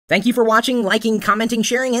Thank you for watching, liking, commenting,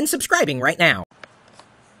 sharing, and subscribing right now.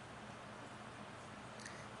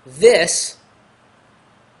 This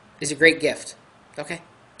is a great gift. Okay,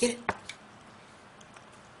 get it.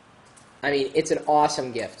 I mean, it's an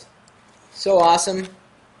awesome gift. So awesome.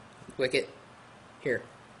 Wicket. Here.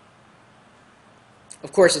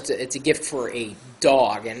 Of course, it's a gift for a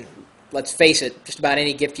dog, and let's face it, just about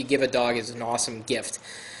any gift you give a dog is an awesome gift.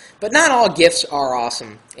 But not all gifts are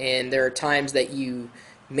awesome, and there are times that you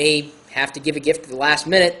may have to give a gift at the last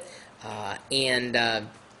minute, and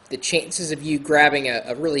the chances of you grabbing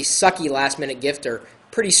a really sucky last-minute gift are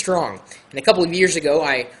pretty strong. And a couple of years ago,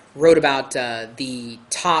 I wrote about the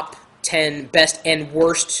top 10 best and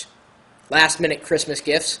worst last-minute Christmas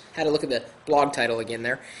gifts. Had to look at the blog title again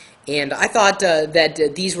there. And I thought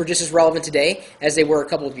that these were just as relevant today as they were a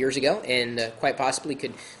couple of years ago, and quite possibly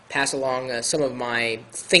could pass along some of my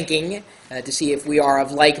thinking to see if we are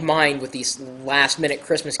of like mind with these last-minute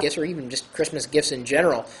Christmas gifts, or even just Christmas gifts in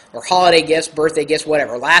general, or holiday gifts, birthday gifts,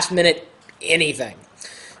 whatever. Last-minute anything.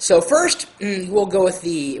 So first,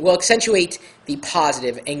 we'll accentuate the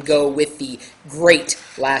positive and go with the great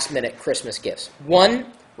last-minute Christmas gifts. One,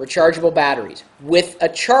 rechargeable batteries with a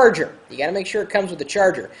charger. You got to make sure it comes with a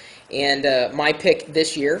charger. And my pick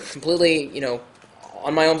this year, completely,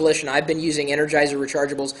 on my own volition, I've been using Energizer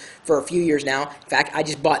rechargeables for a few years now. In fact, I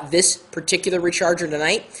just bought this particular recharger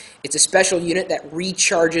tonight. It's a special unit that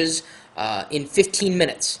recharges in 15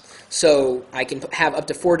 minutes. So I can have up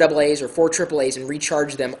to 4 AA's or 4 AAA's and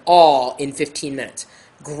recharge them all in 15 minutes.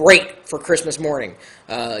 Great for Christmas morning,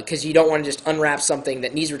 because you don't want to just unwrap something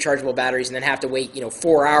that needs rechargeable batteries and then have to wait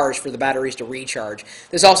 4 hours for the batteries to recharge.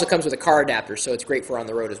 This also comes with a car adapter, so it's great for on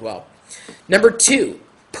the road as well. Number 2,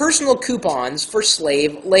 personal coupons for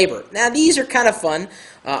slave labor. Now these are kind of fun.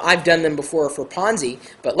 I've done them before for Ponzi,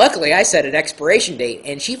 but luckily I set an expiration date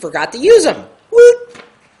and she forgot to use them. Woo!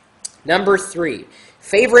 Number 3,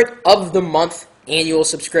 favorite of the month annual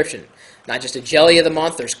subscription. Not just a jelly of the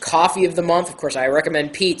month, there's coffee of the month. Of course, I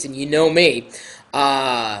recommend Pete's, and you know me.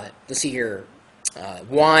 Let's see here.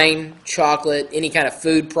 Wine, chocolate, any kind of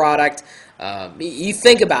food product. You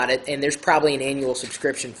think about it, and there's probably an annual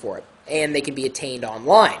subscription for it. And they can be attained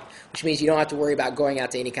online, which means you don't have to worry about going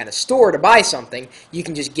out to any kind of store to buy something. You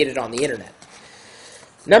can just get it on the internet.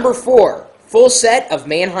 Number 4. Full set of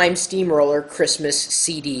Mannheim Steamroller Christmas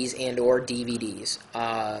CDs and or DVDs.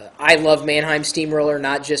 I love Mannheim Steamroller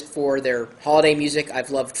not just for their holiday music. I've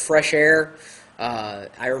loved Fresh Air.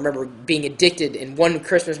 I remember being addicted, and one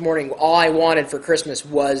Christmas morning, all I wanted for Christmas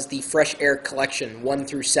was the Fresh Air collection, 1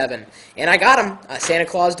 through 7. And I got them. Santa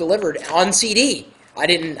Claus delivered on CD.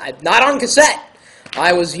 Not on cassette.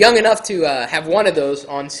 I was young enough to have one of those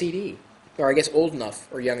on CD. Or I guess old enough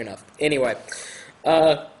or young enough. Anyway.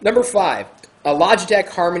 Number 5, a Logitech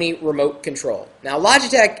Harmony remote control. Now,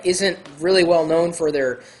 Logitech isn't really well known for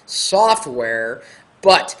their software,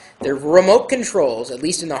 but their remote controls, at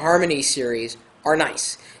least in the Harmony series, are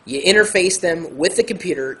nice. You interface them with the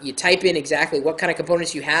computer, you type in exactly what kind of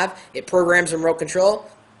components you have, it programs the remote control.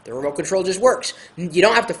 The remote control just works. You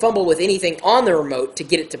don't have to fumble with anything on the remote to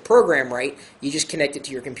get it to program right. You just connect it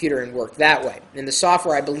to your computer and work that way. And the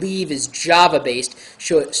software, I believe, is Java-based,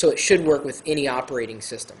 so it should work with any operating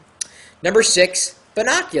system. Number 6,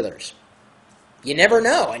 binoculars. You never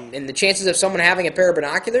know, and the chances of someone having a pair of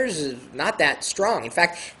binoculars is not that strong. In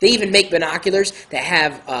fact, they even make binoculars that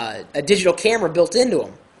have a digital camera built into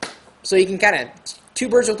them. So you can kind of 2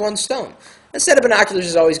 birds with 1 stone. A set of binoculars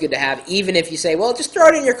is always good to have, even if you say, well, just throw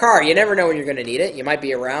it in your car. You never know when you're going to need it. You might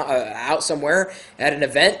be around out somewhere at an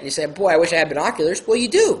event, and you say, boy, I wish I had binoculars. Well, you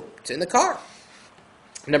do. It's in the car.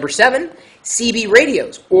 Number 7, CB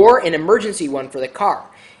radios, or an emergency one for the car.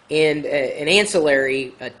 And an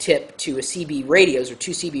ancillary tip to a CB radios, or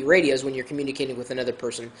 2 CB radios when you're communicating with another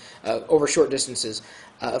person over short distances,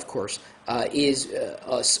 of course, is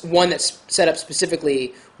one that's set up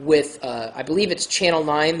specifically with, I believe it's Channel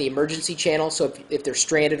 9, the emergency channel, so if they're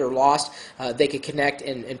stranded or lost, they could connect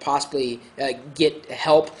and possibly get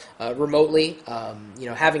help remotely.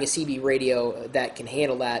 Having a CB radio that can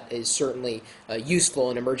handle that is certainly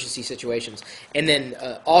useful in emergency situations. And then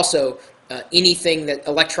also, anything that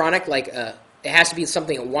electronic, like it has to be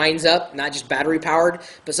something that winds up, not just battery powered,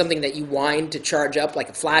 but something that you wind to charge up, like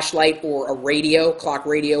a flashlight or a radio, clock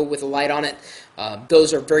radio with a light on it.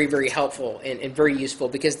 Those are very, very helpful and very useful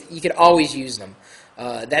because you can always use them.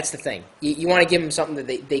 That's the thing. You want to give them something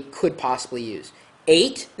that they could possibly use.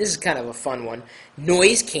 8, this is kind of a fun one,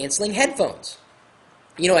 noise-canceling headphones.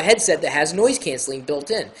 A headset that has noise canceling built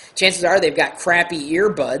in. Chances are they've got crappy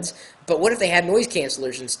earbuds, but what if they had noise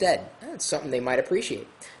cancelers instead? That's something they might appreciate.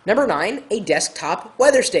 Number 9, a desktop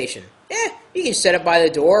weather station. You can set it by the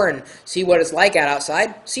door and see what it's like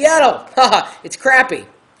outside. Seattle, haha, it's crappy.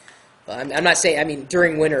 I'm not saying, I mean,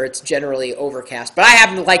 during winter it's generally overcast, but I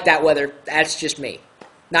happen to like that weather. That's just me.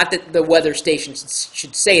 Not that the weather station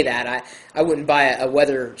should say that. I wouldn't buy a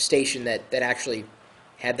weather station that actually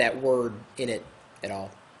had that word in it at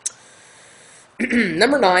all.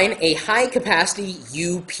 Number 9, a high-capacity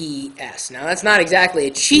UPS. Now, that's not exactly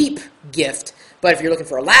a cheap gift, but if you're looking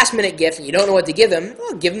for a last-minute gift and you don't know what to give them,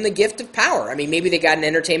 well, give them the gift of power. I mean, maybe they got an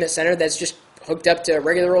entertainment center that's just hooked up to a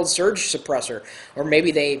regular old surge suppressor, or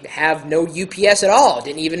maybe they have no UPS at all,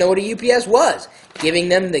 didn't even know what a UPS was. Giving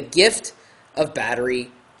them the gift of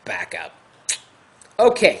battery backup.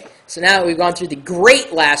 Okay, so now that we've gone through the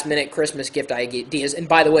great last-minute Christmas gift ideas, and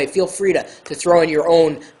by the way, feel free to throw in your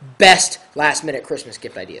own best last-minute Christmas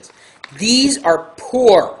gift ideas. These are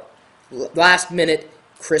poor last-minute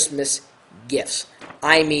Christmas gifts.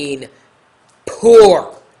 I mean,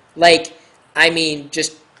 poor. Like, I mean,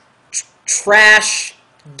 just trash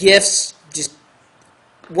gifts. Just,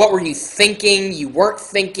 what were you thinking? You weren't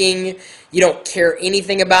thinking. You don't care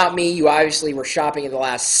anything about me. You obviously were shopping at the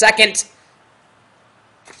last second.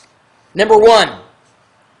 Number 1,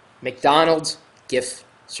 McDonald's gift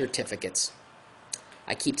certificates.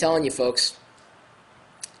 I keep telling you, folks,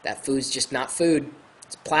 that food's just not food.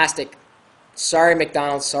 It's plastic. Sorry,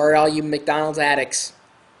 McDonald's. Sorry, all you McDonald's addicts,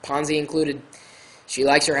 Ponzi included. She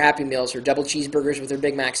likes her Happy Meals, her double cheeseburgers with her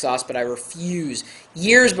Big Mac sauce, but I refuse.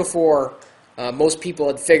 Years before most people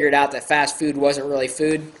had figured out that fast food wasn't really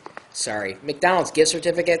food. Sorry. McDonald's gift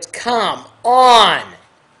certificates? Come on!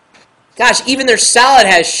 Gosh, even their salad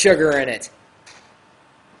has sugar in it.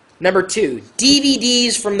 Number 2,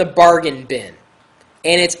 DVDs from the bargain bin.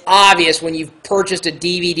 And it's obvious when you've purchased a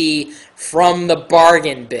DVD from the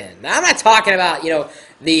bargain bin. Now, I'm not talking about,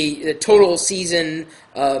 the total season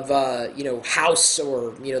of, House,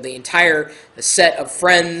 or, the entire set of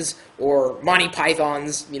Friends, or Monty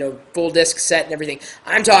Python's, full disc set and everything.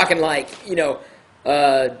 I'm talking like,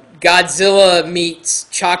 Godzilla meets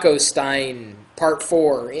Choco Stein Part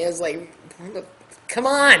 4. It's like, come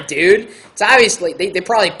on, dude. It's obviously, they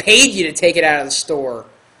probably paid you to take it out of the store.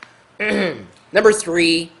 Number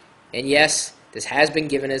 3, and yes, this has been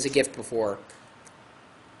given as a gift before,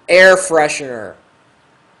 air freshener.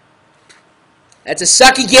 That's a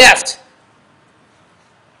sucky gift.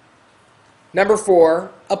 Number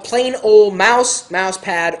 4, a plain old mouse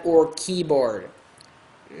pad, or keyboard.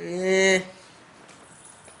 It's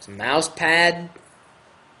a mouse pad.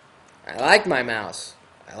 I like my mouse.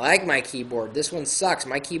 I like my keyboard. This one sucks.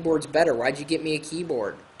 My keyboard's better. Why'd you get me a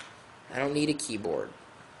keyboard? I don't need a keyboard.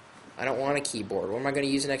 I don't want a keyboard. What am I going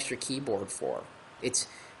to use an extra keyboard for? It's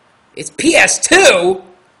PS2!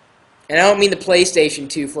 And I don't mean the PlayStation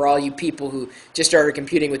 2 for all you people who just started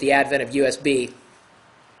computing with the advent of USB.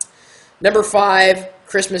 Number 5,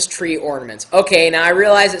 Christmas tree ornaments. Okay, now I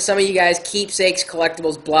realize that some of you guys, keepsakes,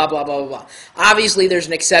 collectibles, blah, blah, blah, blah, blah. Obviously, there's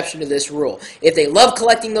an exception to this rule. If they love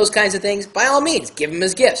collecting those kinds of things, by all means, give them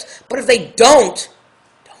as gifts. But if they don't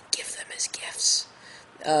give them as gifts.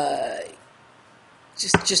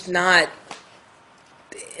 Just not,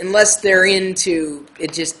 unless they're into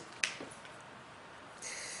it. Just,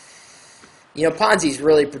 Ponzi's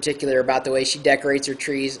really particular about the way she decorates her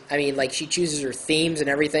trees. I mean, like, she chooses her themes and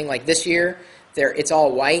everything. Like this year, it's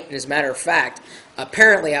all white, and as a matter of fact,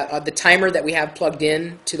 apparently the timer that we have plugged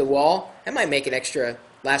in to the wall, that might make an extra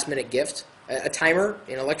last-minute gift. A timer,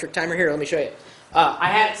 an electric timer. Here, let me show you. I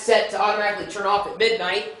had it set to automatically turn off at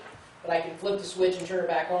midnight, but I can flip the switch and turn it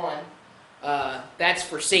back on. That's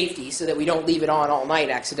for safety, so that we don't leave it on all night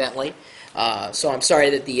accidentally. So I'm sorry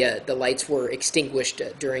that the lights were extinguished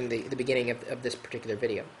during the beginning of this particular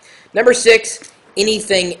video. Number 6,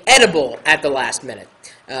 anything edible at the last minute.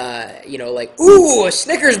 Like, ooh, a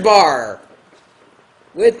Snickers bar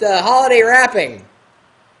with holiday wrapping.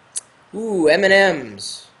 Ooh,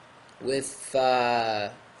 M&Ms with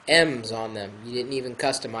M's on them. You didn't even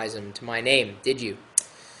customize them to my name, did you?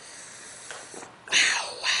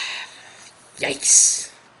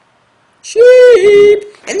 Yikes. Cheap.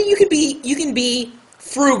 And then you can be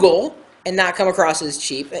frugal and not come across as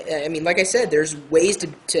cheap. I mean, like I said, there's ways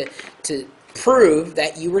to prove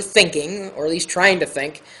that you were thinking, or at least trying to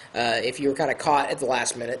think, if you were kind of caught at the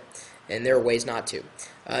last minute, and there are ways not to.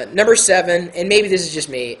 Number 7, and maybe this is just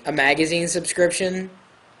me, a magazine subscription.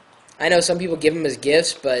 I know some people give them as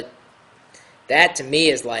gifts, but that to me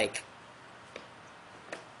is like,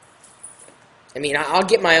 I mean, I'll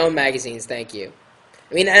get my own magazines, thank you.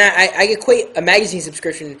 I mean, I equate a magazine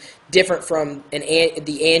subscription different from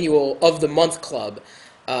the annual of the month club,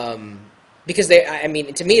 because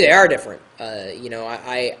to me they are different.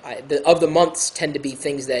 The of the months tend to be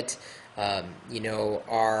things that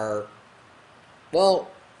our,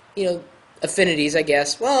 well, affinities, I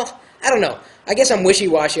guess. Well, I don't know. I guess I'm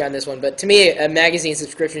wishy-washy on this one, but to me, a magazine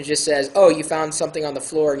subscription just says, oh, you found something on the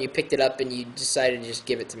floor and you picked it up and you decided to just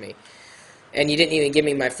give it to me. And you didn't even give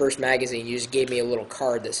me my first magazine. You just gave me a little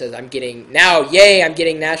card that says, I'm getting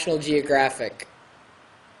National Geographic.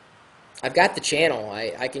 I've got the channel.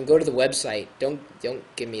 I can go to the website. Don't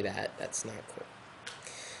give me that. That's not cool.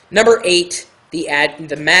 Number 8,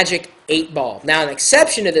 the Magic 8-Ball. Now, an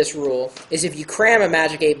exception to this rule is if you cram a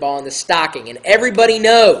Magic 8-Ball in the stocking, and everybody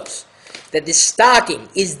knows that the stocking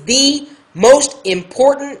is the most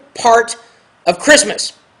important part of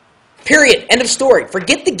Christmas. Period. End of story.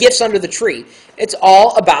 Forget the gifts under the tree. It's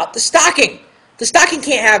all about the stocking. The stocking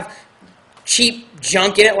can't have cheap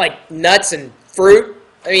junk in it like nuts and fruit.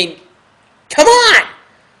 I mean, come on!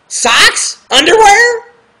 Socks? Underwear?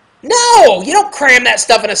 No! You don't cram that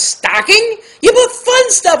stuff in a stocking. You put fun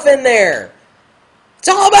stuff in there. It's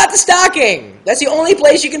all about the stocking. That's the only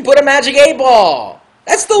place you can put a Magic 8-Ball.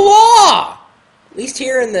 That's the law. At least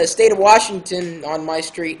here in the state of Washington, on my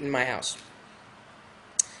street in my house.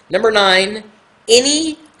 Number 9,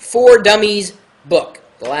 any For Dummies book.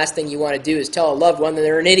 The last thing you want to do is tell a loved one that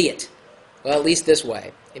they're an idiot. Well, at least this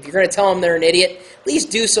way. If you're going to tell them they're an idiot, at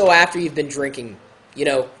least do so after you've been drinking,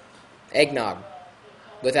 eggnog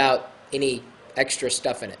without any extra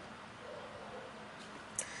stuff in it.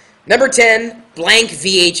 Number 10, blank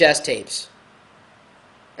VHS tapes.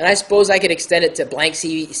 And I suppose I could extend it to blank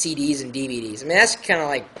CDs and DVDs. I mean, that's kind of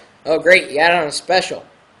like, oh, great, you got it on a special.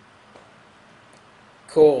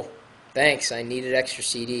 Cool. Thanks. I needed extra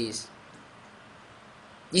CDs.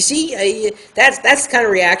 You see, that's the kind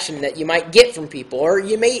of reaction that you might get from people, or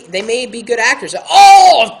they may be good actors.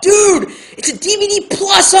 Oh, dude, it's a DVD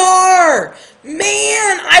plus R.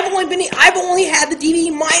 Man, I've only had the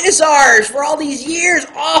DVD minus Rs for all these years.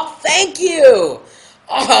 Oh, thank you.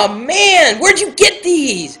 Oh man, where'd you get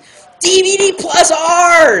these? DVD plus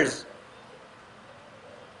Rs.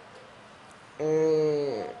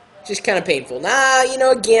 Just kind of painful. Nah,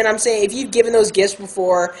 again, I'm saying if you've given those gifts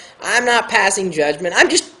before, I'm not passing judgment. I'm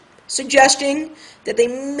just suggesting that they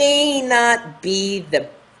may not be the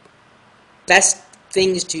best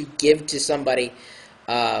things to give to somebody.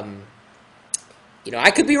 I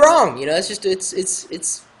could be wrong.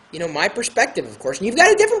 It's my perspective, of course, and you've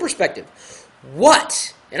got a different perspective.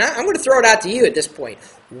 What, and I'm going to throw it out to you at this point,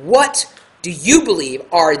 what do you believe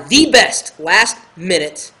are the best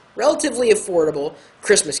last-minute, relatively affordable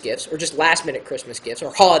Christmas gifts, or just last-minute Christmas gifts,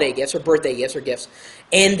 or holiday gifts, or birthday gifts, or gifts,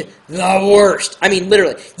 and the worst? I mean,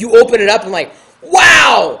 literally, you open it up and like,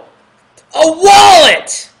 wow, a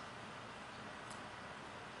wallet!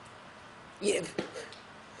 Yeah.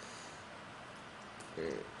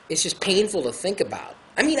 It's just painful to think about.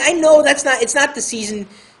 I mean, I know it's not the season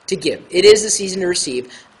to give. It is the season to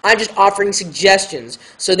receive. I'm just offering suggestions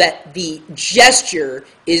so that the gesture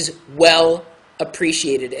is well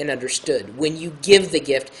appreciated and understood when you give the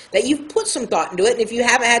gift, that you've put some thought into it, and if you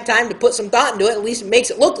haven't had time to put some thought into it, at least it makes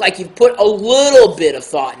it look like you've put a little bit of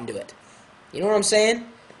thought into it. You know what I'm saying?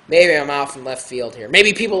 Maybe I'm off in left field here.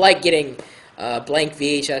 Maybe people like getting blank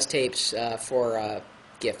VHS tapes for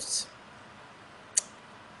gifts.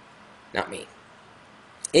 Not me.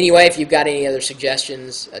 Anyway, if you've got any other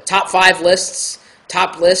suggestions, top 5 lists,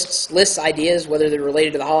 lists, ideas, whether they're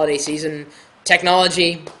related to the holiday season,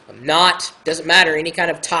 technology, doesn't matter, any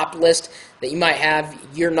kind of top list that you might have.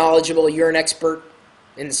 You're knowledgeable, you're an expert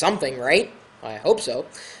in something, right? I hope so.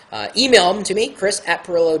 Email them to me,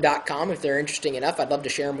 chris@pirillo.com, if they're interesting enough. I'd love to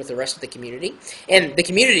share them with the rest of the community. And the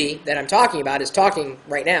community that I'm talking about is talking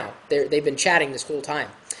right now. They've been chatting this whole time,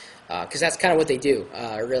 because that's kind of what they do,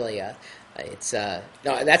 really.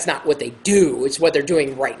 No, that's not what they do. It's what they're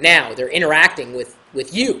doing right now. They're interacting with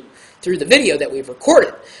you through the video that we've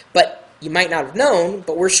recorded. But you might not have known,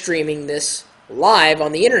 but we're streaming this live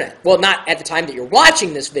on the internet. Well, not at the time that you're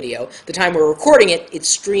watching this video. The time we're recording it, it's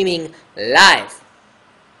streaming live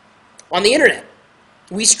on the internet.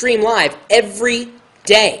 We stream live every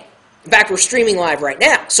day. In fact, we're streaming live right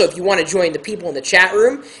now. So if you want to join the people in the chat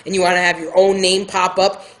room and you want to have your own name pop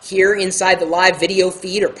up here inside the live video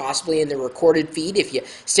feed, or possibly in the recorded feed if you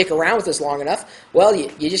stick around with us long enough, well,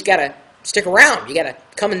 you just got to stick around. You got to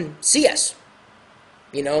come and see us.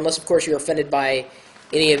 Unless, of course, you're offended by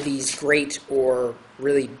any of these great or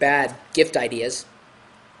really bad gift ideas.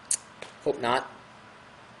 Hope not.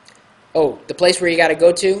 Oh, the place where you got to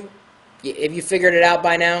go to? Have you figured it out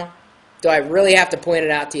by now? Do I really have to point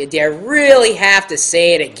it out to you? Do I really have to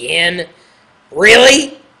say it again?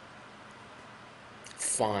 Really?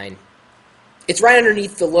 Fine. It's right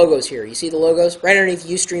underneath the logos here. You see the logos? Right underneath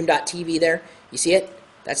Ustream.tv there. You see it?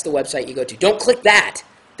 That's the website you go to. Don't click that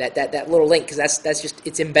little link, because that's just,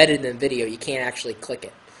 it's embedded in the video. You can't actually click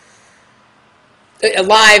it.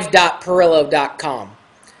 Live.pirillo.com.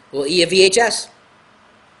 We'll eat a VHS.